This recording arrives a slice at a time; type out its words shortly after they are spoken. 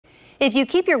If you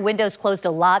keep your windows closed a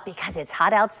lot because it's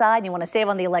hot outside and you want to save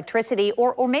on the electricity,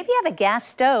 or maybe you have a gas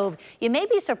stove, you may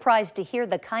be surprised to hear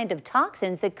the kind of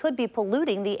toxins that could be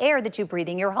polluting the air that you breathe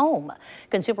in your home.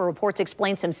 Consumer Reports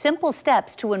explains some simple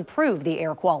steps to improve the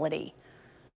air quality.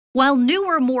 While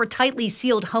newer, more tightly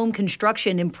sealed home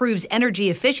construction improves energy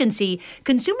efficiency,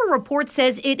 Consumer Reports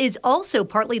says it is also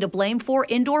partly to blame for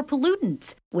indoor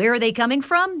pollutants. Where are they coming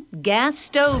from? Gas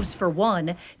stoves, for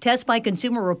one. Tests by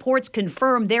Consumer Reports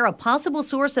confirm they're a possible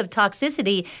source of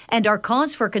toxicity and are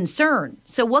cause for concern.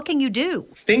 So what can you do?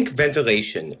 Think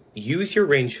ventilation. Use your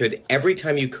range hood every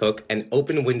time you cook and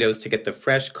open windows to get the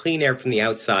fresh, clean air from the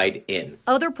outside in.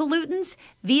 Other pollutants?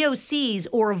 VOCs,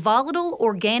 or volatile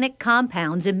organic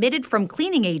compounds emitted from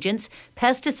cleaning agents,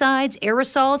 pesticides,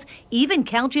 aerosols, even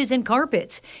couches and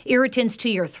carpets. Irritants to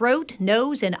your throat,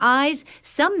 nose, and eyes.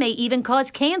 Some may even cause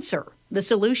cancer. The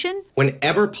solution?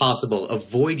 Whenever possible,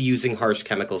 avoid using harsh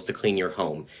chemicals to clean your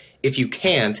home. If you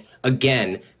can't,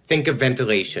 again, think of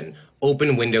ventilation.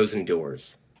 Open windows and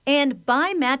doors. And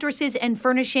buy mattresses and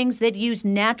furnishings that use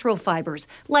natural fibers,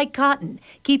 like cotton.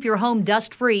 Keep your home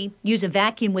dust-free. Use a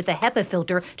vacuum with a HEPA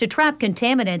filter to trap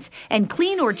contaminants, and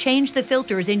clean or change the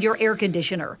filters in your air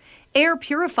conditioner. Air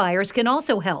purifiers can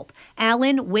also help.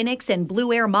 Allen, Winix, and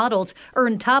Blue Air models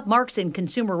earn top marks in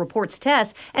Consumer Reports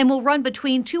tests and will run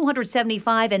between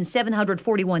 $275 and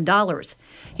 $741.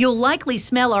 You'll likely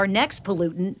smell our next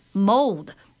pollutant,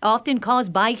 mold. Often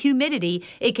caused by humidity,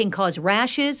 it can cause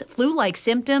rashes, flu-like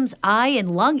symptoms, eye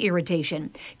and lung irritation.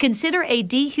 Consider a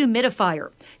dehumidifier.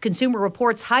 Consumer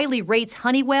Reports highly rates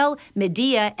Honeywell,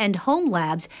 Medea, and Home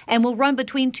Labs and will run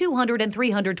between $200 and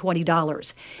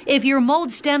 $320. If your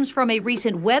mold stems from a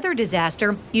recent weather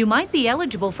disaster, you might be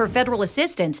eligible for federal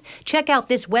assistance. Check out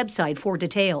this website for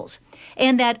details.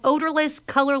 And that odorless,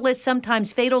 colorless,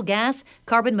 sometimes fatal gas,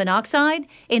 carbon monoxide?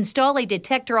 Install a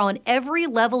detector on every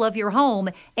level of your home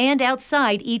and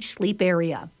outside each sleep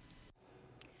area.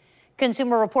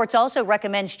 Consumer Reports also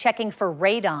recommends checking for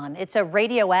radon. It's a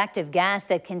radioactive gas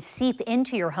that can seep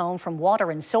into your home from water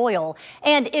and soil.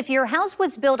 And if your house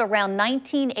was built around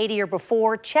 1980 or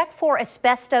before, check for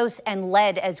asbestos and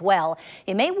lead as well.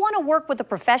 You may want to work with a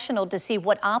professional to see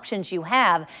what options you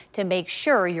have to make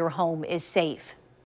sure your home is safe.